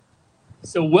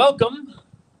So welcome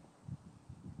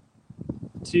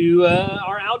to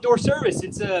our outdoor service.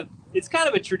 It's kind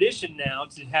of a tradition now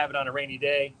to have it on a rainy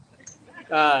day.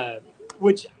 Uh,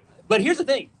 but here's the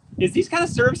thing: is these kind of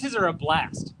services are a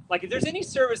blast. Like if there's any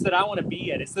service that I want to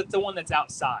be at, it's the one that's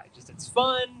outside. Just it's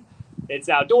fun, it's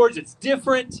outdoors, it's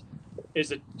different.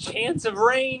 There's a chance of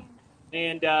rain,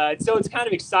 and so it's kind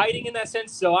of exciting in that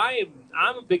sense. So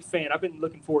I'm a big fan. I've been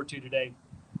looking forward to today,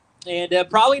 and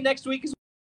probably next week as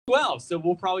well. So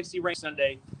we'll probably see rain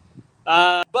Sunday.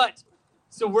 But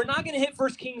so we're not going to hit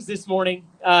First Kings this morning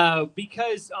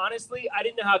because honestly, I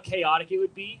didn't know how chaotic it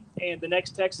would be. And the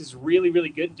next text is really, really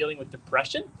good in dealing with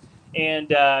depression.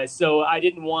 And so I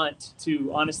didn't want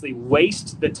to honestly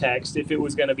waste the text if it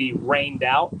was going to be rained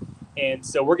out. And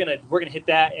so we're gonna hit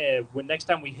that when next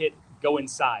time we go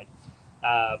inside.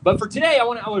 But for today,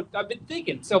 I've been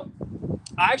thinking. So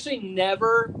I actually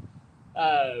never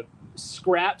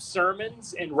scrap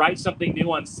sermons and write something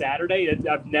new on Saturday.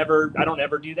 I don't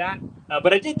ever do that.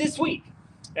 But I did this week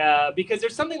because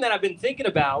there's something that I've been thinking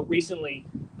about recently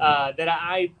that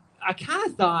I kind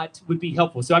of thought would be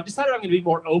helpful. So I've decided I'm going to be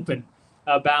more open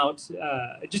about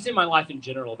just in my life in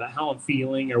general about how I'm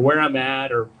feeling or where I'm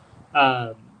at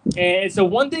and so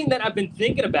one thing that I've been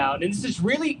thinking about, and this has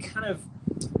really kind of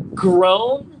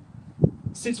grown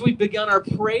since we've begun our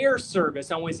prayer service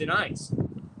on Wednesday nights.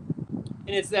 And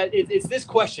it's this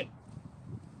question: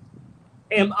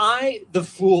 am I the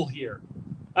fool here?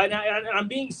 And I'm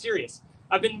being serious.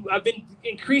 I've been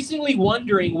increasingly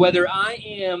wondering whether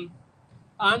I'm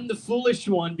the foolish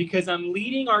one because I'm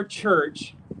leading our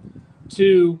church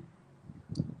to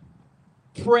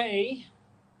pray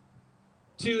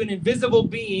to an invisible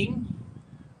being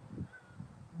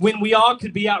when we all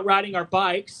could be out riding our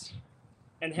bikes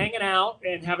and hanging out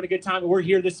and having a good time. We're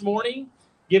here this morning,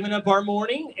 giving up our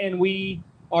morning, and we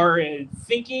are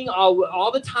thinking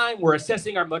all the time. We're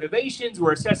assessing our motivations,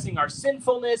 we're assessing our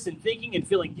sinfulness and thinking and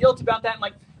feeling guilt about that.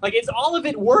 And like is all of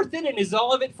it worth it, and is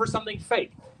all of it for something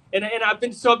fake? And I've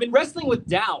been wrestling with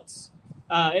doubts,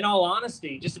 in all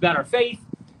honesty, just about our faith.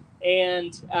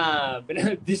 And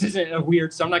this isn't a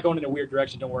weird, so I'm not going in a weird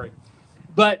direction. Don't worry.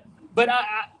 But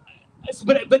that's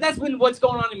been what's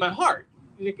going on in my heart,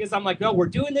 because I'm like, no, we're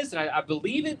doing this, and I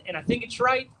believe it, and I think it's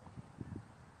right.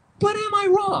 But am I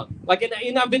wrong?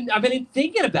 And I've been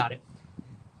thinking about it.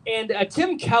 And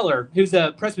Tim Keller, who's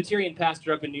a Presbyterian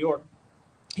pastor up in New York,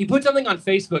 he put something on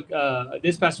Facebook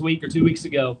this past week or 2 weeks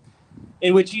ago,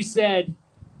 in which he said,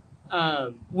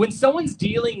 when someone's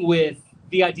dealing with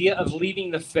the idea of leaving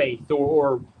the faith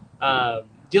or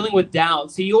dealing with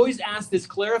doubts, he always asks this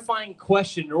clarifying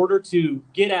question in order to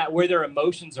get at where their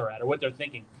emotions are at or what they're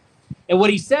thinking. And what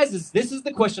he says is, this is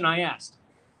the question I asked.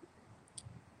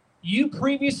 You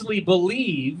previously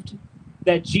believed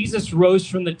that Jesus rose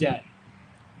from the dead.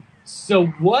 So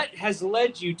what has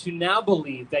led you to now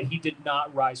believe that he did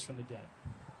not rise from the dead?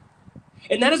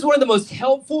 And that is one of the most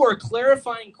helpful or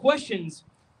clarifying questions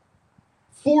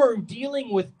for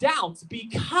dealing with doubts,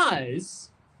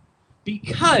 because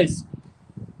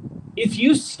if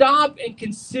you stop and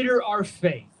consider our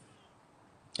faith,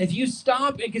 if you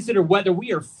stop and consider whether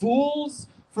we are fools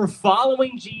for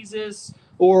following Jesus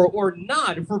or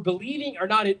not, if we're believing or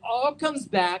not, it all comes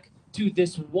back to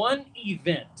this one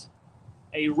event,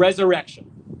 a resurrection.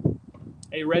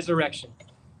 A resurrection.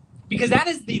 Because that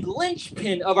is the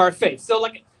linchpin of our faith. So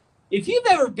like, if you've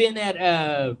ever been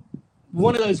at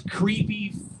one of those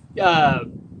creepy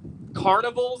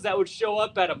carnivals that would show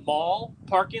up at a mall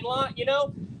parking lot,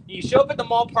 you show up at the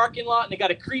mall parking lot and they got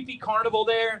a creepy carnival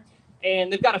there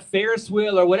and they've got a Ferris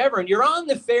wheel or whatever, and you're on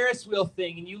the Ferris wheel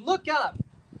thing and you look up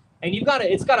and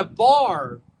it's got a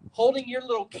bar holding your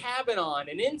little cabin on,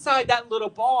 and inside that little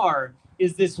bar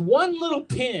is this one little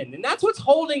pin, and that's what's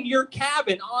holding your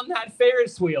cabin on that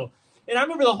Ferris wheel. And I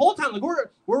remember the whole time, like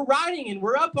we're riding and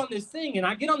we're up on this thing, and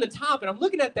I get on the top and I'm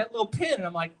looking at that little pin and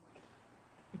I'm like,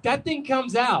 if that thing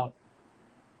comes out,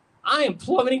 I am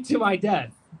plummeting to my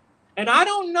death. And I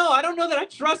don't know that I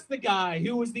trust the guy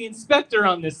who was the inspector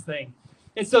on this thing.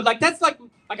 And so that's like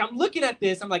I'm looking at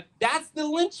this, I'm like, that's the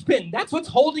linchpin. That's what's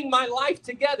holding my life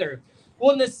together.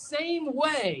 Well, in the same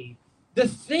way, the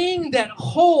thing that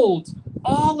holds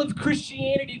all of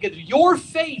Christianity together, your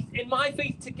faith and my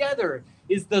faith together,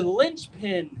 is the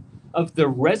linchpin of the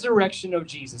resurrection of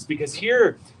Jesus. Because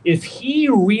here, if he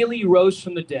really rose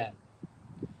from the dead,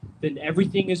 then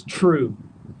everything is true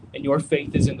and your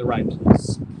faith is in the right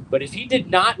place. But if he did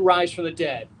not rise from the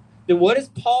dead, then what does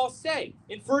Paul say?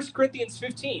 In 1 Corinthians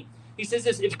 15, he says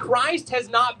this: if Christ has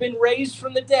not been raised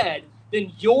from the dead,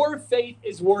 then your faith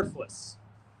is worthless.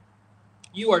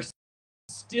 You are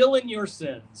still in your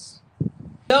sins.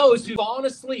 those who've fallen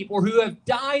asleep or who have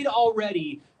died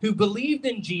already, who believed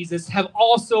in Jesus, have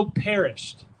also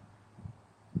perished.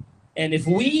 And if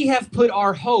we have put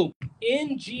our hope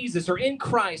in Jesus or in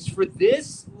Christ for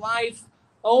this life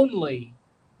only,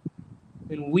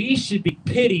 then we should be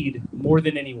pitied more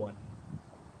than anyone.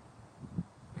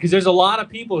 Because there's a lot of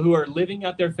people who are living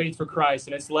out their faith for Christ,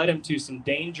 and it's led them to some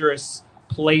dangerous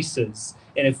places.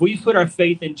 And if we put our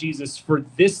faith in Jesus for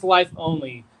this life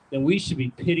only, then we should be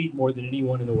pitied more than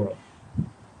anyone in the world.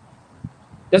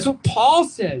 That's what Paul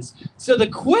says. So the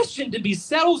question to be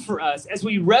settled for us as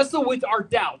we wrestle with our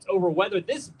doubts over whether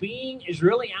this being is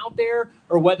really out there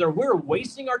or whether we're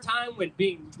wasting our time with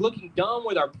looking dumb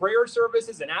with our prayer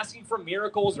services and asking for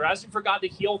miracles or asking for God to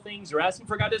heal things or asking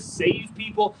for God to save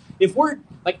people. If we're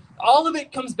like, all of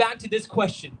it comes back to this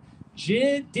question: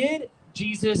 did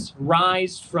Jesus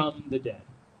rise from the dead?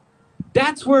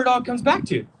 That's where it all comes back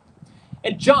to.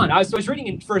 And John, I was reading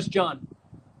in 1 John.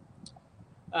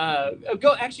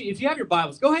 If you have your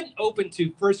Bibles, go ahead and open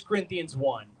to 1 Corinthians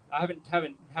 1. I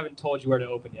haven't told you where to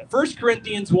open yet. 1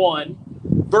 Corinthians 1,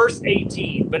 verse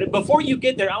 18. But before you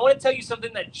get there, I want to tell you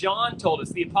something that John told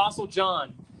us, the Apostle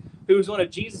John, who was one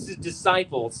of Jesus'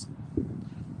 disciples.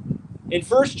 In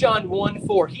 1 John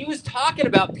 1:4, he was talking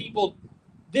about people,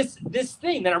 this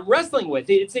thing that I'm wrestling with.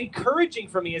 It's encouraging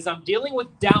for me as I'm dealing with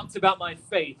doubts about my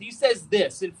faith. He says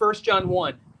this in 1 John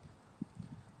 1.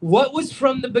 What was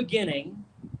from the beginning,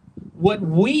 what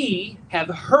we have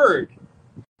heard,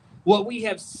 what we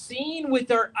have seen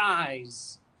with our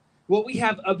eyes, what we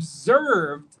have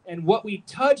observed, and what we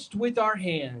touched with our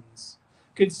hands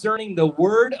concerning the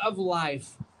word of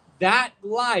life, that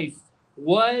life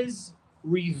was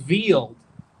revealed.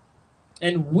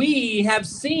 And we have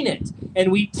seen it,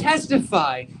 and we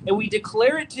testify, and we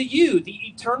declare it to you, the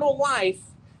eternal life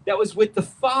that was with the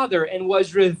Father and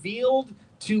was revealed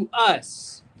to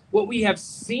us. What we have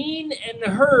seen and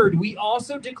heard, we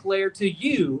also declare to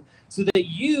you, so that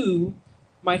you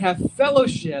might have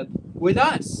fellowship with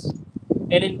us.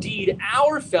 And indeed,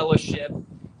 our fellowship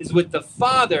is with the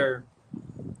Father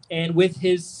and with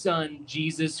his Son,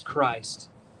 Jesus Christ.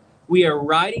 We are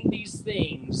writing these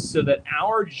things so that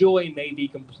our joy may be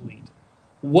complete.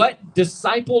 What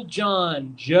disciple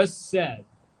John just said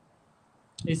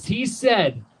is he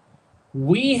said,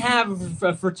 we have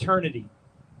a fraternity.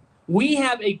 We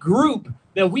have a group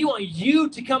that we want you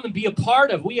to come and be a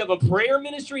part of. We have a prayer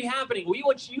ministry happening. We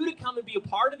want you to come and be a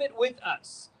part of it with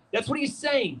us. That's what he's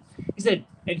saying. He said,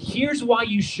 and here's why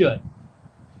you should.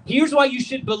 Here's why you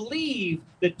should believe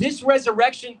that this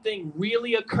resurrection thing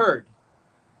really occurred.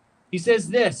 He says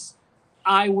this: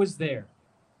 I was there.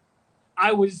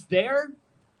 I was there,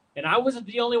 and I wasn't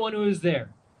the only one who was there.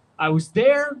 I was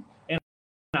there, and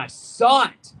I saw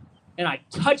it, and I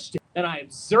touched it, and I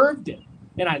observed it,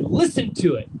 and I listened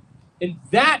to it. And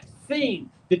that thing,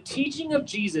 the teaching of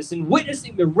Jesus and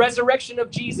witnessing the resurrection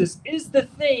of Jesus, is the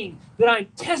thing that I'm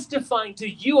testifying to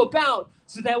you about,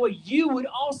 so that way you would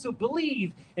also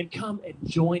believe and come and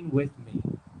join with me.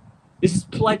 This is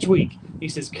Pledge Week. He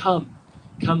says, come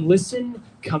listen,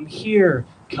 come hear,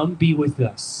 come be with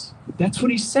us. That's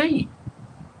what he's saying.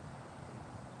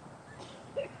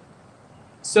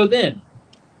 So then,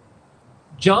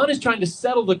 John is trying to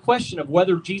settle the question of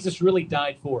whether Jesus really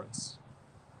died for us.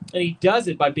 And he does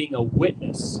it by being a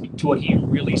witness to what he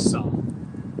really saw.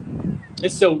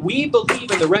 And so we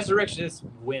believe in the resurrection.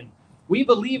 We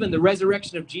believe in the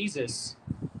resurrection of Jesus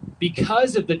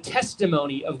because of the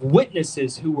testimony of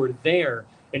witnesses who were there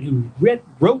and who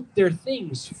wrote their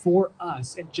things for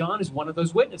us. And John is one of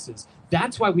those witnesses.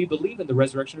 That's why we believe in the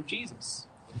resurrection of Jesus.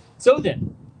 So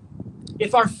then,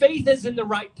 if our faith is in the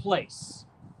right place,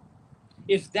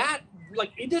 if that,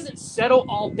 it doesn't settle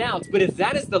all doubts, but if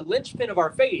that is the linchpin of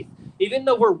our faith, even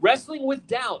though we're wrestling with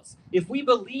doubts, if we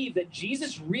believe that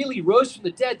Jesus really rose from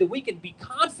the dead, then we can be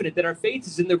confident that our faith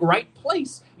is in the right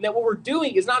place and that what we're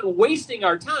doing is not wasting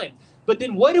our time. But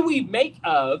then what do we make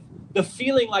of the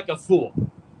feeling like a fool?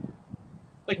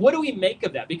 What do we make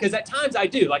of that? Because at times I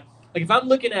do. If I'm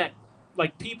looking at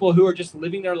people who are just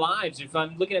living their lives, if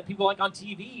I'm looking at people on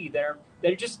TV,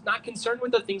 they're just not concerned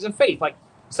with the things of faith.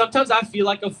 Sometimes I feel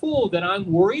like a fool that I'm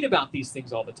worried about these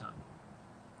things all the time.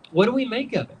 What do we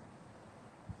make of it?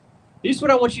 This is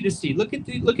what I want you to see. Look at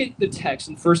the text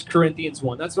in 1 Corinthians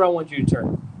 1. That's where I want you to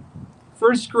turn.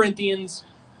 1 Corinthians,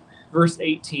 verse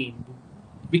 18.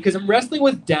 Because I'm wrestling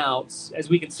with doubts as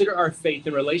we consider our faith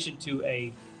in relation to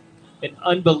an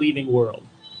unbelieving world.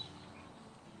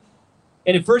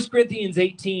 And in 1 Corinthians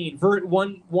 18, verse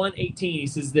 1:18, he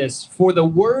says this: for the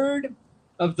word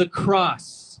of the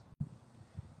cross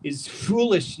is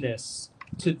foolishness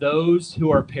to those who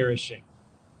are perishing.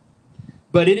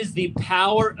 but it is the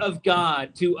power of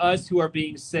God to us who are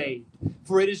being saved.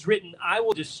 For it is written, I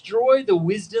will destroy the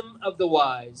wisdom of the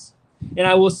wise, and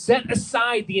I will set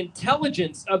aside the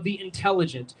intelligence of the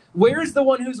intelligent. Where is the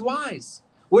one who's wise?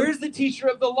 Where is the teacher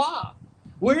of the law?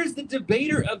 Where is the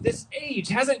debater of this age?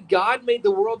 Hasn't God made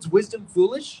the world's wisdom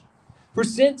foolish? For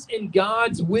since in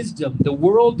God's wisdom the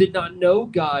world did not know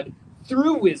God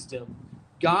through wisdom,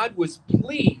 God was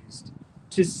pleased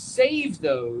to save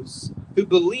those who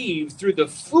believe through the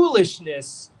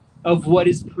foolishness of what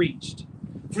is preached.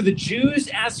 For the Jews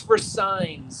ask for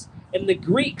signs, and the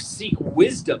Greeks seek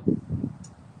wisdom.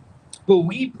 But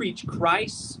we preach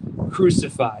Christ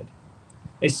crucified,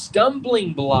 a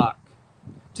stumbling block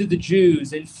to the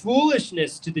Jews and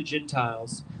foolishness to the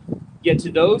Gentiles. Yet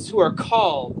to those who are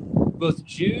called, both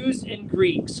Jews and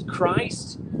Greeks,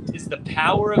 Christ is the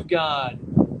power of God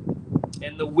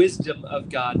and the wisdom of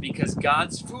God, because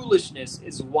God's foolishness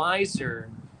is wiser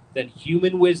than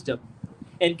human wisdom,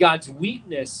 and God's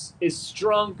weakness is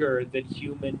stronger than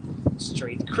human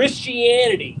strength.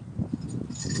 Christianity,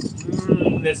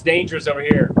 that's dangerous over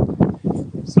here.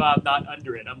 So I'm not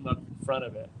under it. I'm up in front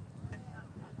of it.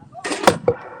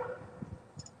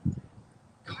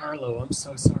 Carlo, I'm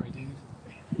so sorry, dude.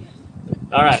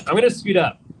 All right, I'm going to scoot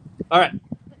up. All right.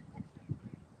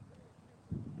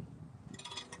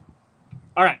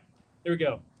 All right, there we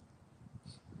go.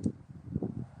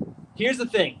 Here's the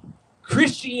thing.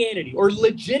 Christianity, or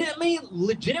legitimately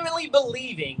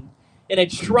believing in a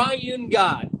triune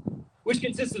God, which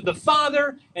consists of the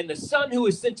Father and the Son who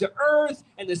is sent to earth,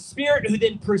 and the Spirit who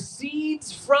then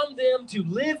proceeds from them to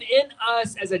live in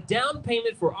us as a down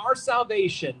payment for our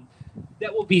salvation,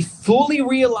 that will be fully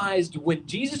realized when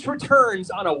Jesus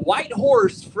returns on a white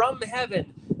horse from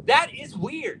heaven. That is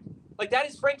weird. That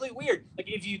is frankly weird.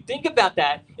 If you think about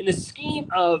that in the scheme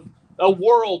of a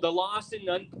world, a lost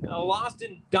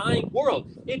and dying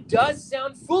world, it does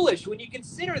sound foolish when you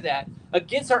consider that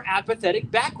against our apathetic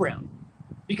background.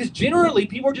 Because generally,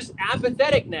 people are just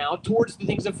apathetic now towards the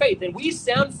things of faith. And we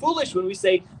sound foolish when we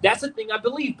say, that's the thing I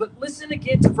believe. But listen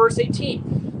again to verse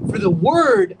 18. For the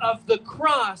word of the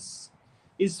cross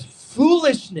is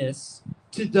foolishness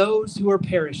to those who are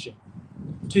perishing,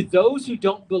 to those who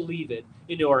don't believe it,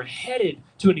 and who are headed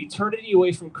to an eternity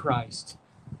away from Christ.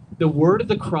 The word of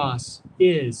the cross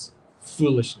is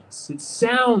foolishness. It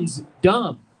sounds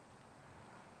dumb,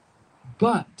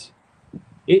 but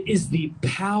it is the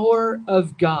power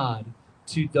of God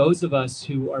to those of us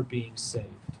who are being saved.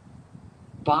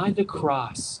 By the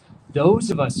cross,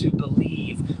 those of us who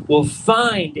believe will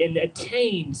find and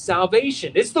attain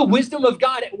salvation. It's the wisdom of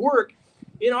God at work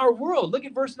in our world. Look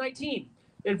at verse 19.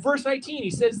 In verse 19, he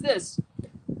says this,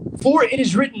 for it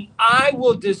is written, I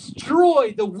will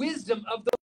destroy the wisdom of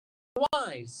the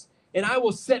wise, and I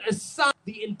will set aside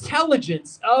the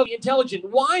intelligence of the intelligent.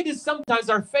 Why does sometimes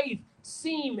our faith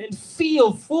seem and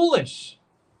feel foolish?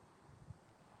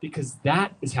 Because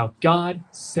that is how God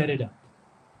set it up.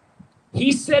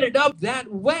 He set it up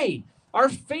that way. Our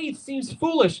faith seems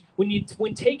foolish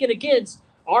when taken against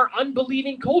our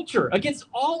unbelieving culture, against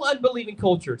all unbelieving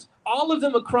cultures, all of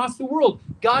them across the world.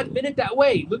 God meant it that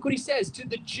way. Look what he says. To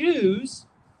the Jews,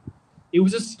 it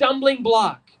was a stumbling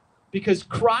block because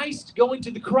Christ going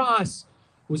to the cross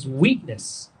was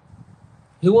weakness.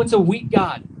 Who wants a weak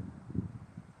God?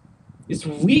 It's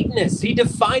weakness. He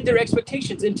defied their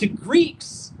expectations. And to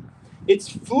Greeks, it's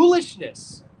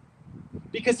foolishness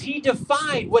because he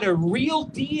defined what a real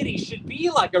deity should be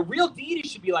like. A real deity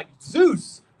should be like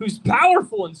Zeus, who's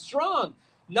powerful and strong.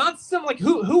 Not some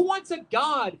who wants a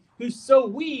God who's so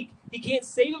weak he can't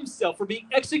save himself from being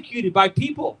executed by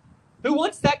people? Who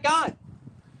wants that God?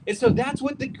 And so that's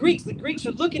what the Greeks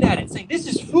are looking at it saying, this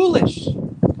is foolish.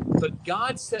 But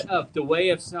God set up the way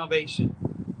of salvation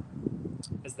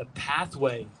as the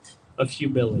pathway of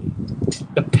humility.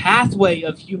 The pathway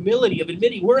of humility, of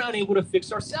admitting we're unable to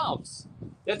fix ourselves.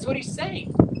 That's what he's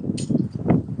saying.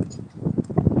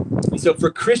 And so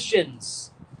for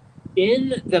Christians,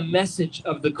 in the message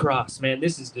of the cross, man,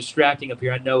 this is distracting up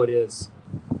here. I know it is.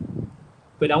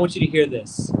 But I want you to hear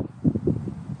this.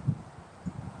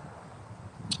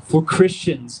 For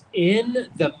Christians, in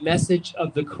the message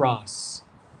of the cross,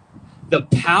 the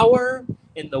power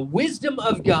and the wisdom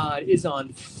of God is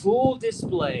on full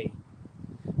display.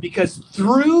 Because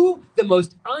through the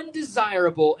most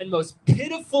undesirable and most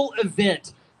pitiful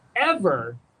event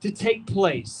ever to take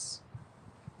place,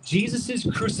 Jesus'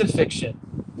 crucifixion,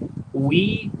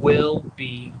 we will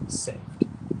be saved.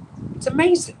 It's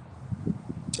amazing.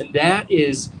 And that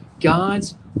is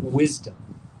God's wisdom.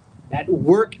 That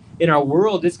work in our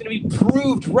world is going to be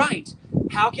proved right.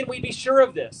 How can we be sure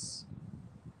of this?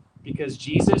 Because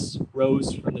Jesus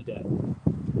rose from the dead.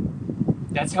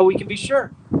 That's how we can be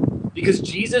sure. Because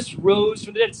Jesus rose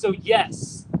from the dead. So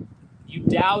yes, you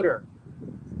doubter,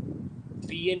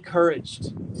 be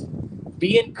encouraged.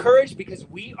 Be encouraged because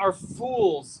we are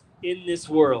fools in this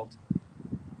world.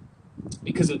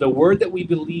 Because of the word that we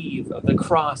believe of the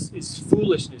cross is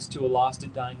foolishness to a lost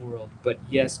and dying world. But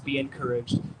yes, be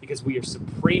encouraged because we are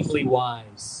supremely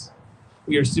wise.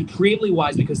 We are supremely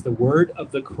wise because the word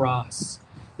of the cross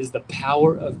is the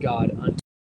power of God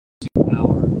unto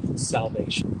our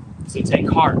salvation. So take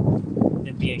heart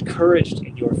and be encouraged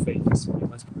in your faith this morning.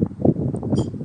 Let's pray.